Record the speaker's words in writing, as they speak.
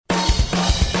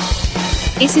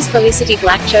This is Felicity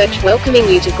Blackchurch welcoming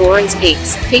you to Goran's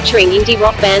Peaks, featuring indie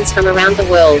rock bands from around the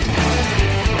world.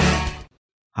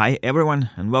 Hi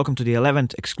everyone, and welcome to the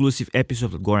 11th exclusive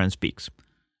episode of Goran's Peaks.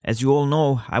 As you all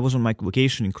know, I was on my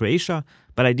vacation in Croatia,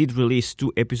 but I did release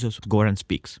 2 episodes of Goran's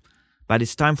Peaks. But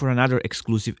it's time for another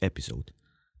exclusive episode.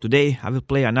 Today, I will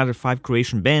play another 5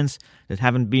 Croatian bands that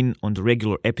haven't been on the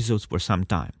regular episodes for some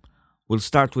time. We'll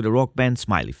start with the rock band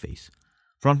Smiley Face.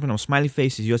 Frontman of Smiley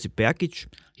Face is Josip Pejakic.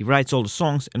 He writes all the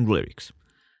songs and lyrics.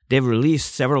 They've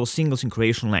released several singles in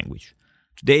Croatian language.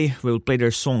 Today, we'll play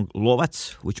their song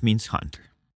Lovac, which means hunter.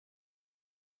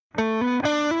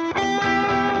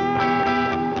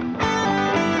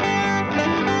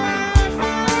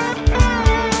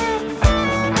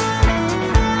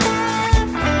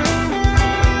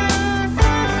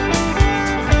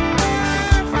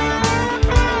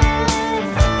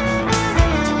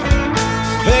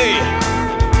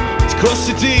 Ko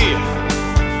si ti,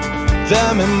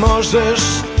 da me možeš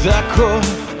tako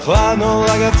hladno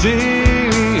lagati?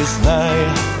 Znaj,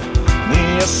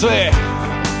 nije sve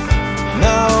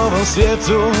na ovom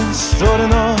svijetu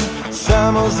stvoreno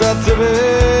samo za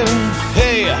tebe.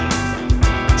 Hej,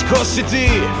 tko si ti,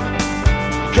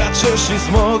 kad ćeš iz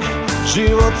mog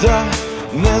života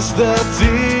nestati?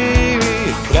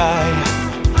 Kraj,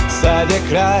 sad je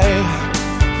kraj,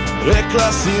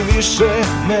 rekla si više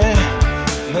me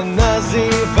ne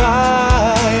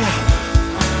nazivaj.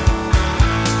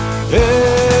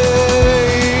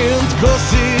 Ej, tko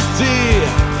si ti,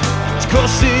 tko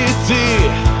si ti,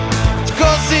 tko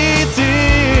si ti?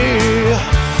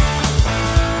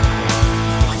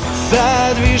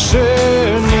 Sad više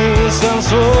nisam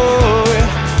svoj,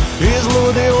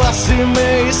 izludila si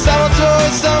me i samo tvoj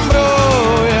sam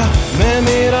broj.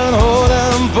 Nemiran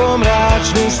hodam po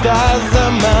mračnim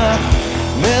stazama,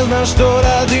 ne znam što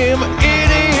radim,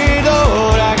 idi do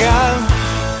vraga.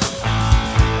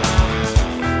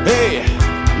 Ej,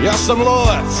 ja sam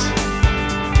lovac,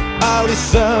 ali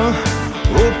sam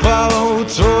upao u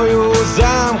tvoju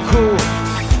zamku.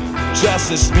 Čas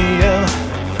se smijem,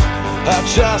 a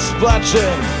čas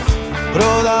plačem,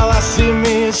 prodala si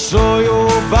mi svoju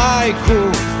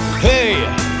bajku. Hej,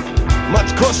 ma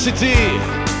tko si ti,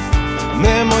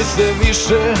 nemoj se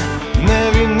više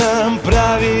nevinan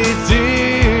praviti.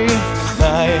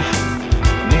 Znaj,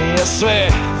 nije sve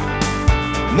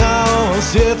na ovom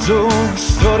svijetu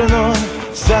stvoreno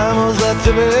samo za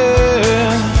tebe.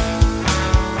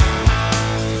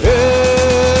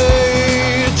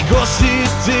 Ej, tko si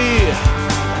ti,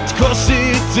 tko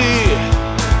si ti,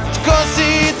 tko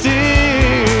si ti?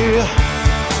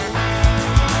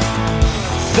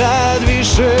 Sad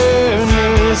više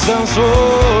nisam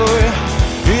svoj,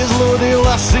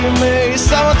 izludila si me i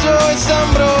samo tvoj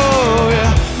sam broj.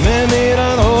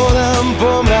 Nemiran hodam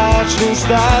po mračnim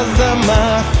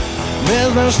stazama, ne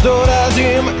znam što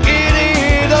radim,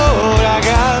 idi do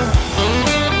vraga.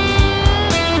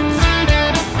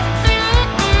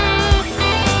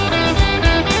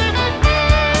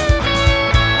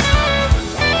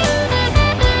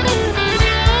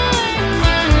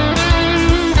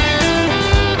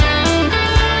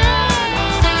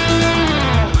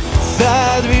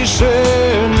 Sad više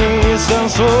nisam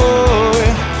svoj,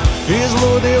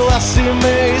 izludila si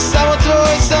me i samo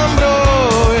tvoj sam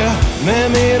broj.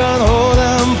 Nemiran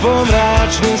hodam po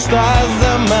mračnim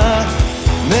stazama,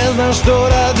 ne znam što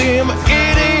radim,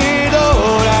 idi do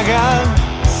vraga.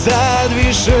 Sad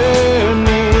više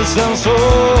nisam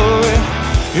svoj,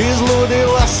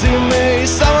 izludila si me i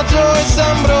samo tvoj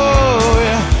sam broj.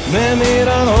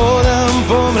 Nemiran hodam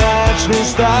po mračnim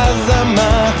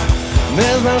stazama,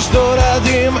 ne znam što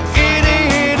radim,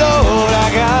 idi do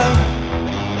vraga.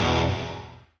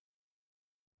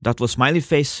 That was Smiley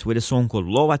Face with a song called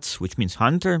Lovac, which means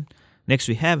hunter. Next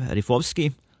we have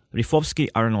Rifovski. Rifovski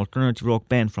are an alternative rock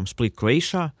band from Split,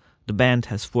 Croatia. The band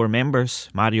has 4 members: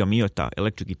 Mario Miota,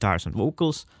 electric guitars and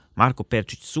vocals, Marko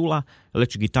Perčić Sula,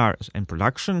 electric guitars and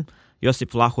production,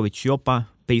 Josip Vlahović Jopa,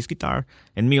 bass guitar,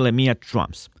 and Mile Mijat,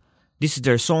 drums. This is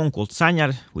their song called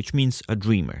Sanjar, which means a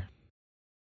dreamer.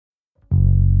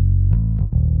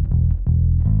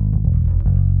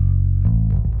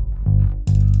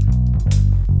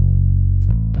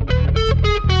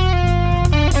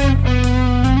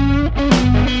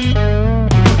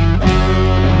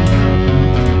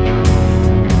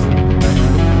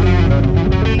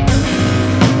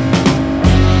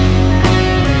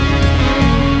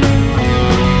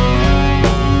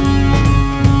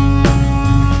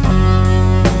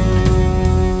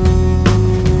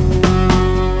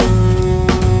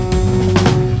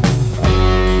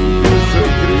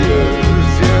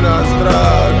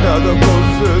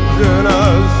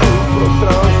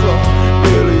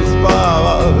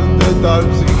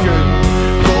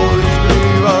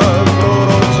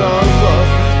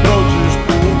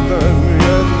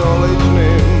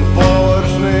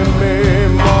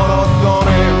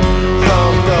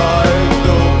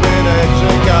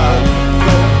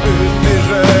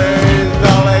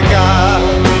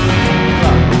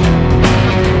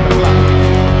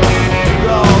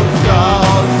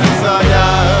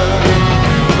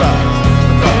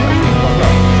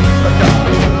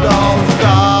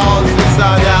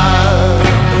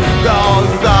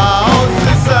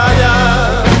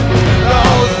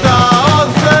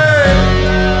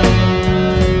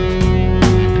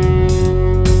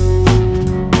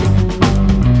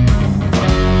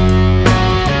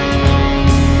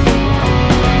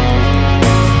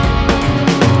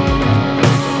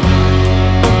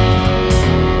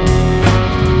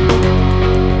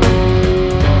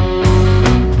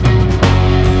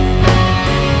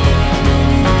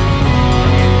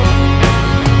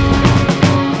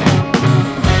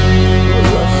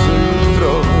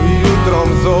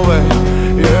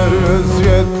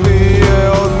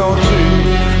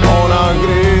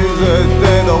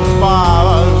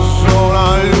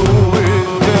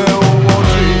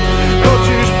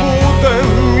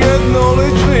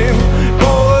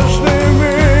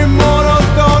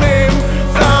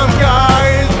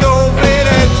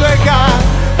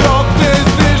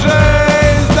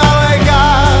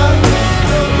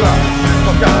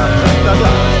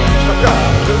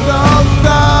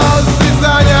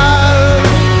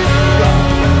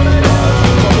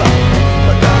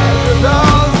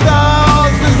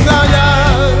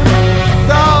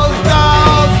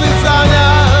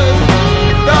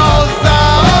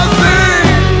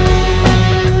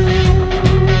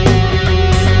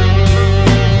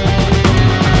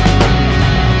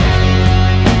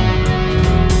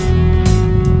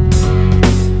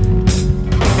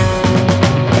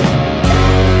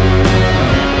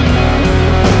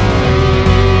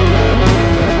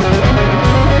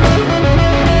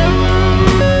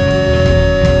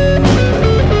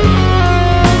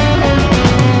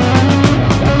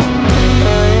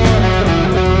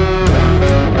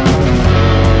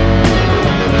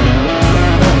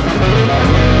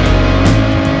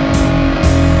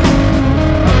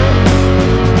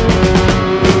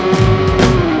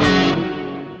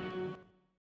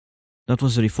 That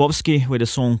was Rifovsky with a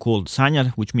song called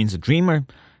Sanjar, which means a dreamer.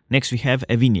 Next we have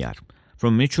Eviniar.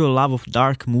 From a mutual love of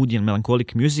dark, moody and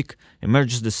melancholic music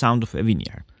emerges the sound of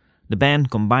Eviniar. The band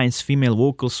combines female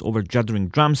vocals over juddering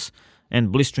drums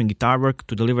and blistering guitar work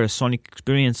to deliver a sonic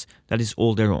experience that is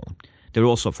all their own. They're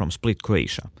also from Split,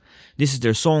 Croatia. This is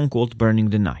their song called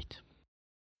Burning the Night.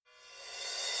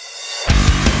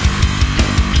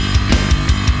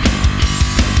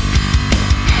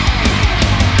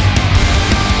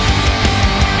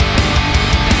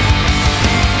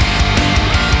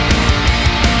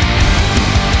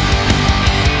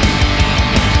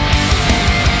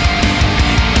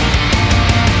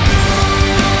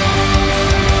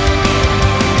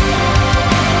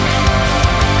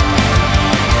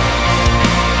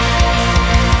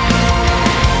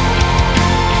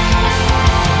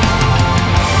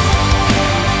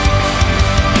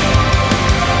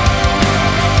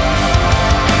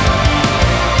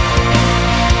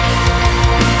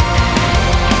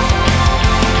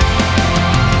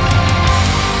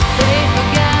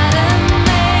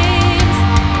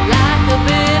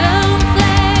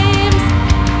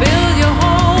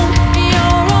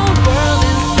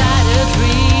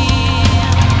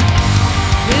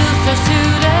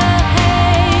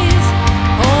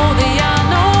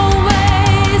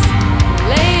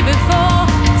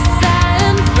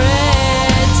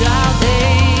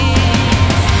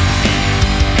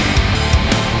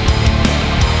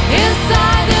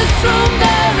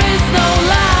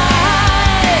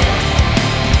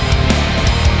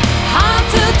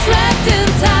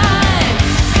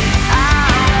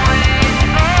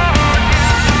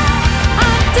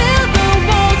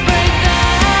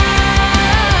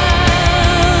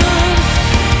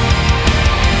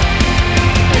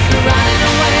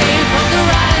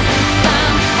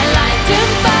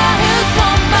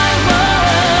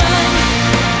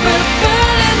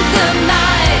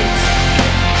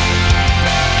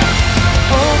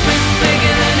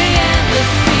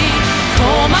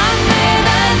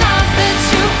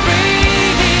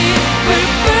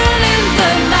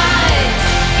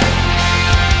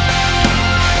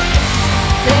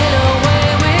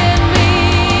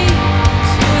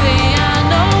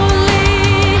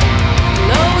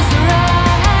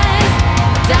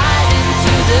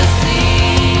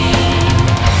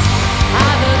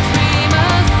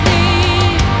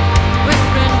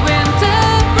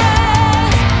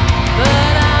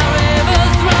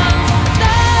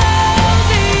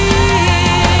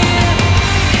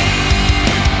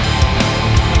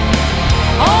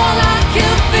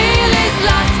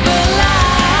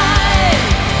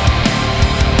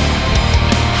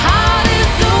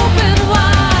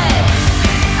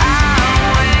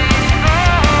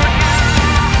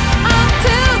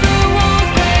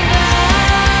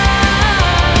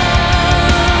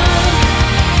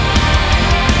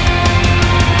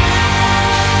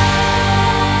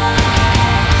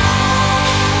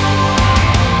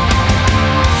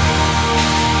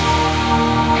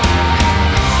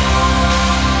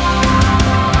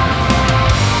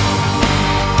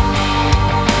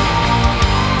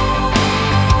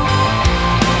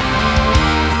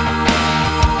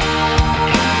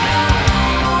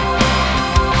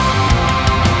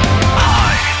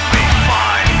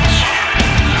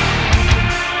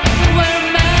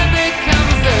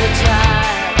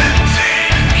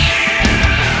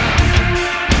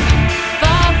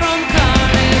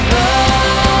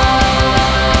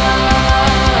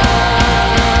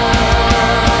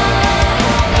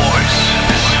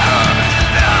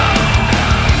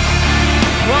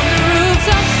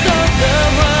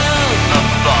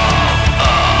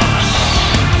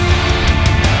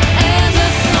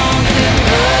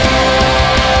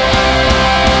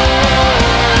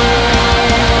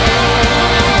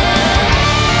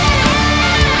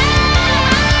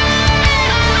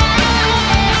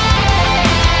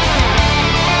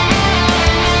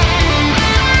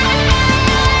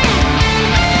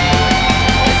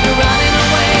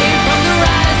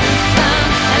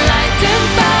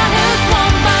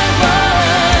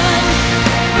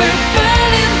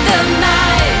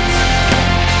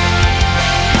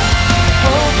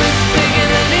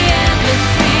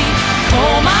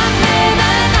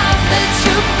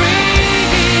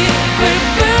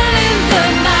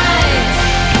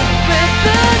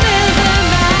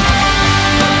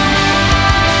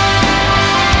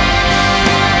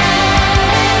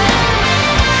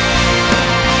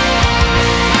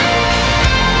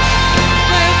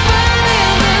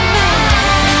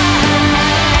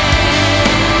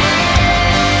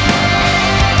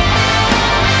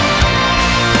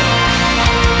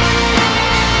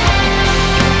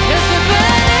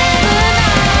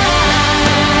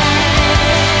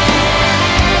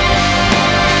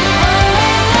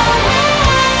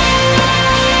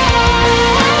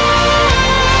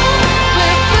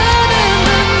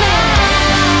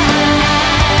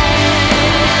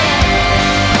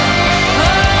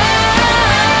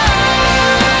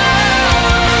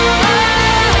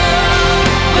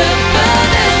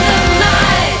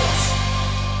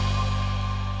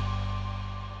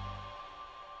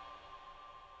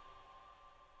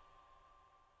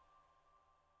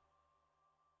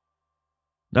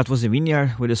 That was a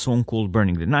Vineyard with a song called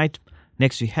Burning the Night.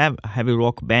 Next we have a heavy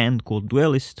rock band called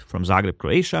Duelist from Zagreb,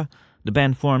 Croatia. The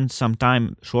band formed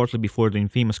sometime shortly before the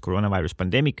infamous coronavirus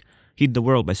pandemic hit the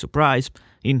world by surprise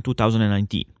in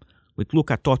 2019. With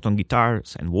Luka Tot on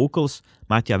guitars and vocals,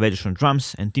 Matija Vedeš on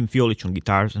drums, and Tim Fiolic on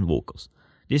guitars and vocals.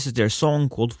 This is their song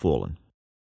called Fallen.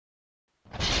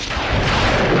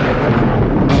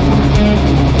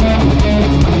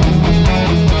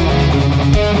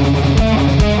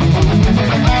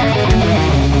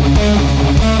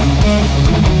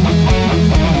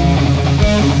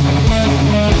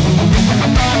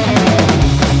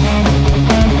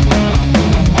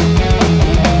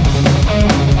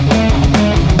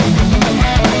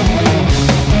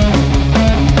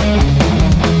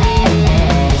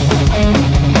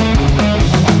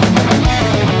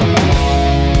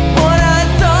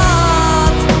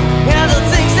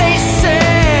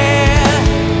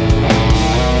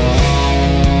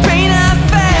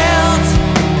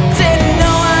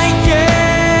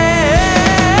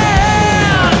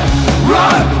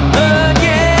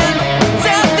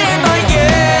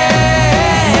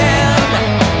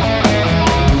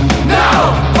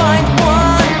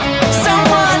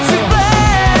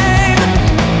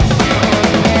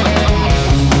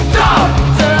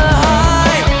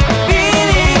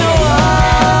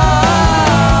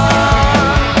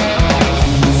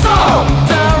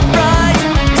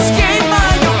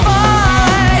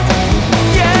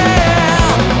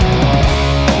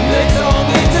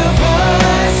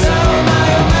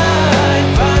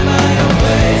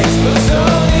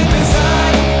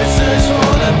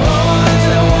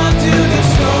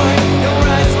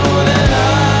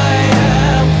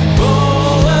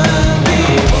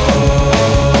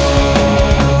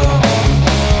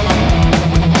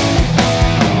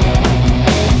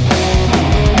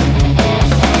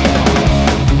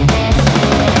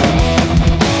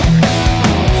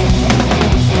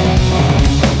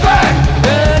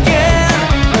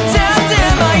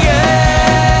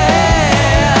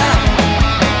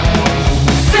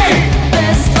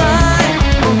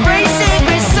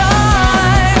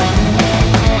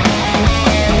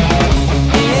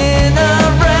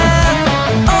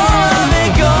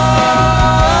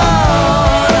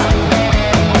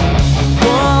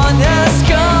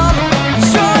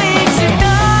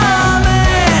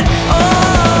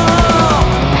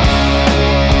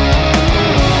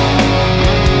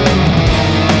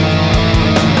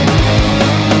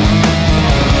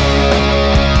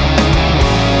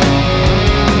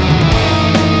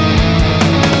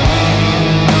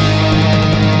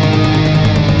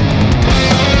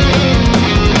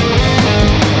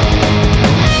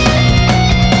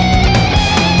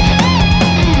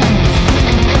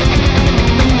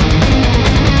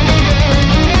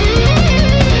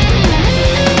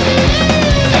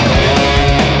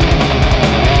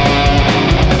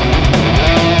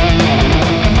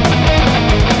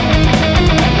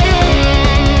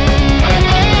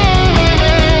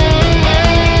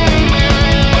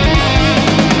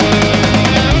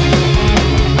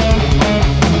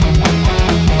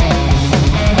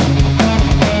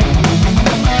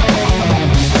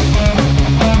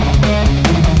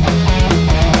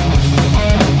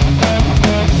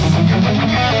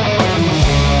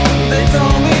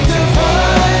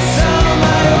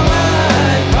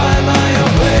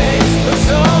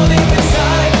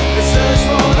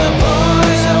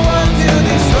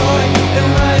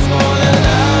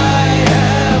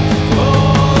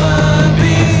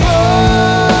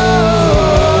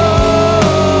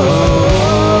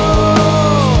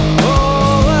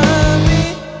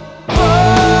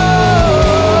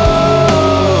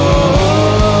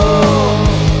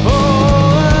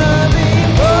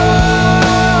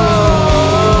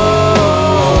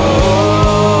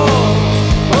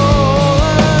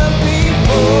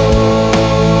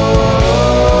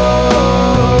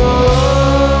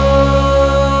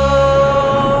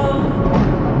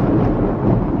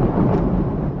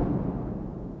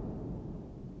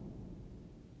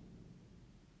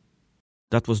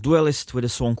 That was Duelist with a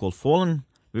song called Fallen.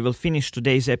 We will finish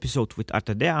today's episode with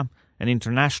Artadea, an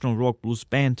international rock blues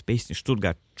band based in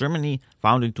Stuttgart, Germany,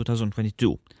 founded in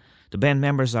 2022. The band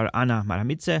members are Ana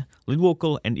Maramitze, lead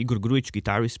vocal, and Igor Grujic,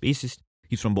 guitarist, bassist.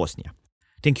 He's from Bosnia.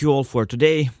 Thank you all for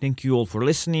today. Thank you all for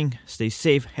listening. Stay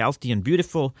safe, healthy, and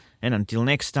beautiful. And until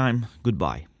next time,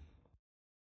 goodbye.